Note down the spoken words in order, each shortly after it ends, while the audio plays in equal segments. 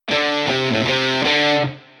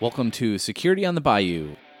Welcome to Security on the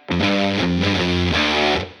Bayou.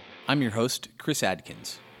 I'm your host, Chris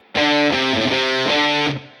Adkins.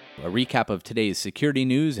 A recap of today's security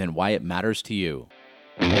news and why it matters to you.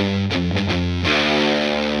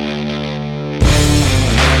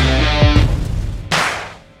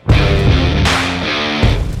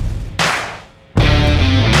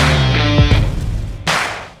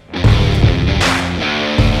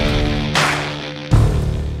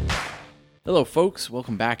 Hello, folks.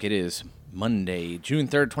 Welcome back. It is Monday, June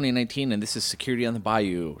 3rd, 2019, and this is Security on the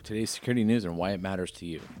Bayou. Today's security news and why it matters to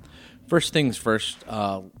you. First things first,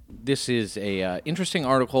 this is a interesting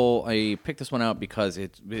article. I picked this one out because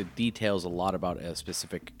it details a lot about a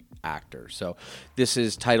specific actor. So this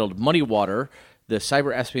is titled Muddy Water, the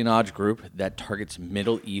cyber espionage group that targets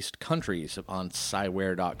Middle East countries on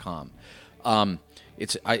Cyware.com.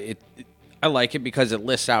 I like it because it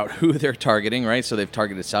lists out who they're targeting, right? So they've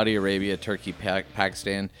targeted Saudi Arabia, Turkey,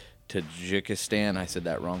 Pakistan, Tajikistan. I said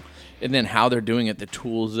that wrong. And then how they're doing it, the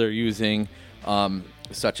tools they're using,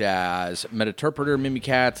 such as Metinterpreter,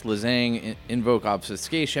 Mimikatz, Lazang, Invoke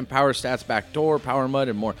Obfuscation, PowerStats, Backdoor, PowerMud,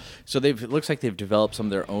 and more. So it looks like they've developed some of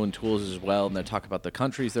their own tools as well, and they talk about the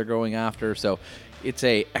countries they're going after. So it's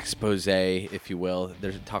a expose, if you will.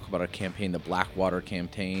 There's talk about a campaign, the Blackwater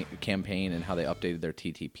campaign, and how they updated their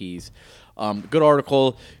TTPs. Good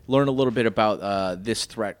article. Learn a little bit about this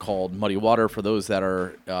threat called Muddy Water for those that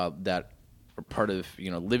are part of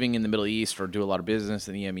living in the Middle East or do a lot of business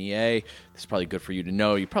in the EMEA. This is probably good for you to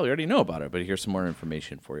know. You probably already know about it, but here's some more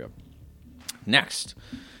information for you. Next,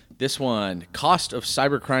 this one: cost of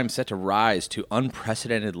cybercrime set to rise to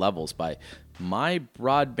unprecedented levels by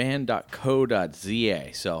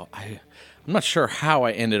mybroadband.co.za. So I'm not sure how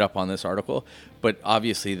I ended up on this article, but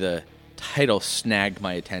obviously the title snagged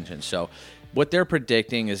my attention. So what they're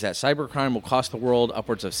predicting is that cybercrime will cost the world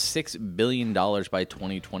upwards of $6 billion by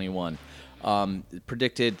 2021.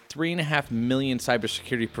 Predicted 3.5 million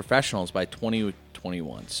cybersecurity professionals by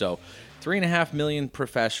 2021. So 3.5 million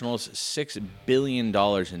professionals, $6 billion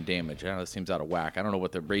in damage. I know this seems out of whack. I don't know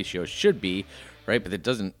what the ratio should be, right? But it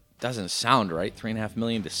doesn't sound right. 3.5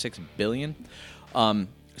 million to 6 billion.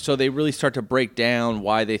 So they really start to break down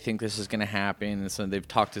why they think this is going to happen. And so they've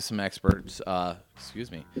talked to some experts. The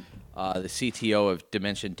CTO of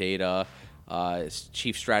Dimension Data,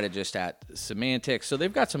 chief strategist at Symantec. So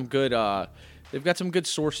they've got some good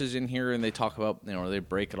sources in here, and they talk about they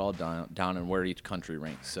break it all down and where each country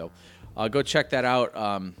ranks. So go check that out.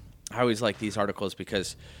 I always like these articles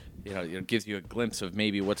because it gives you a glimpse of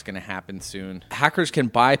maybe what's going to happen soon. Hackers can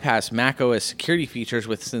bypass macOS security features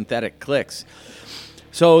with synthetic clicks.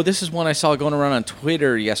 So this is one I saw going around on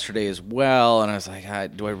Twitter yesterday as well, and I was like,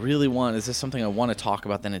 is this something I want to talk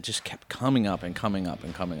about? Then it just kept coming up and coming up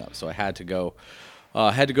and coming up. So I had to go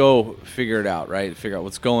figure it out, right? Figure out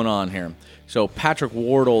what's going on here. So Patrick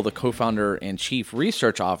Wardle, the co-founder and chief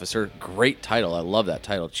research officer, great title. I love that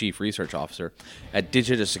title, chief research officer at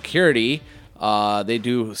Digita Security. They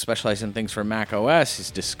do specialize in things for Mac OS.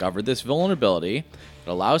 He's discovered this vulnerability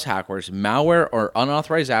that allows hackers, malware, or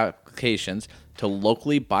unauthorized applications to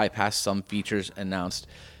locally bypass some features announced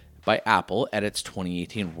by Apple at its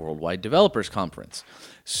 2018 Worldwide Developers Conference.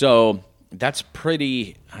 So that's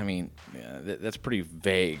pretty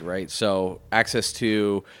vague, right? So access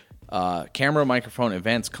to camera, microphone,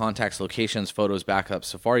 events, contacts, locations, photos, backups,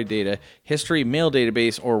 Safari data, history, mail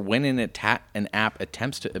database, or when an app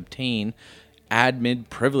attempts to obtain admin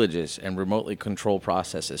privileges and remotely control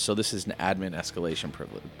processes. So this is an admin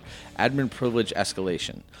privilege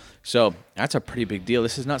escalation. So that's a pretty big deal.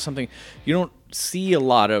 This is not something you don't see a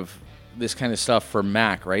lot of this kind of stuff for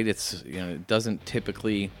Mac, right? It doesn't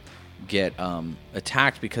typically get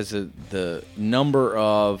attacked because the number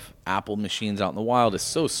of Apple machines out in the wild is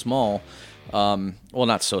so small. Well,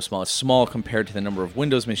 not so small. It's small compared to the number of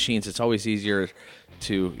Windows machines. It's always easier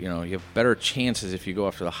to, you have better chances if you go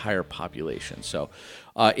after the higher population. So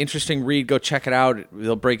interesting read. Go check it out.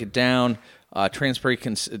 They'll break it down.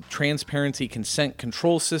 Transparency consent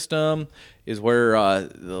control system is where a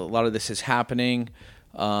lot of this is happening.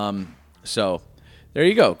 So there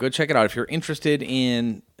you go. Go check it out. If you're interested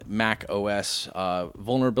in Mac OS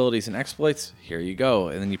vulnerabilities and exploits, here you go.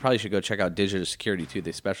 And then you probably should go check out Digita Security too.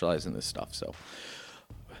 They specialize in this stuff. So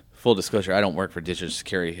full disclosure, I don't work for Digita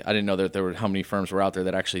Security. I didn't know that there were how many firms were out there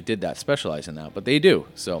that actually did that, specialize in that, but they do.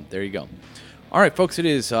 So there you go. All right, folks, it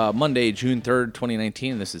is Monday, June 3rd,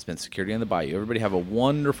 2019. This has been Security on the Bayou. Everybody have a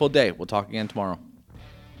wonderful day. We'll talk again tomorrow.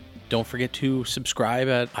 Don't forget to subscribe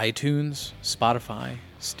at iTunes, Spotify,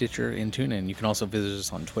 Stitcher, and TuneIn. You can also visit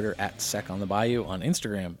us on Twitter at SecOnTheBayou, on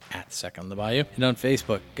Instagram at SecOnTheBayou, and on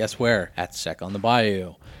Facebook, guess where? At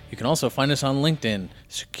SecOnTheBayou. You can also find us on LinkedIn,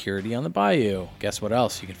 Security on the Bayou. Guess what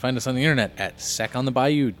else? You can find us on the internet at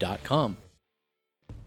SecOnTheBayou.com.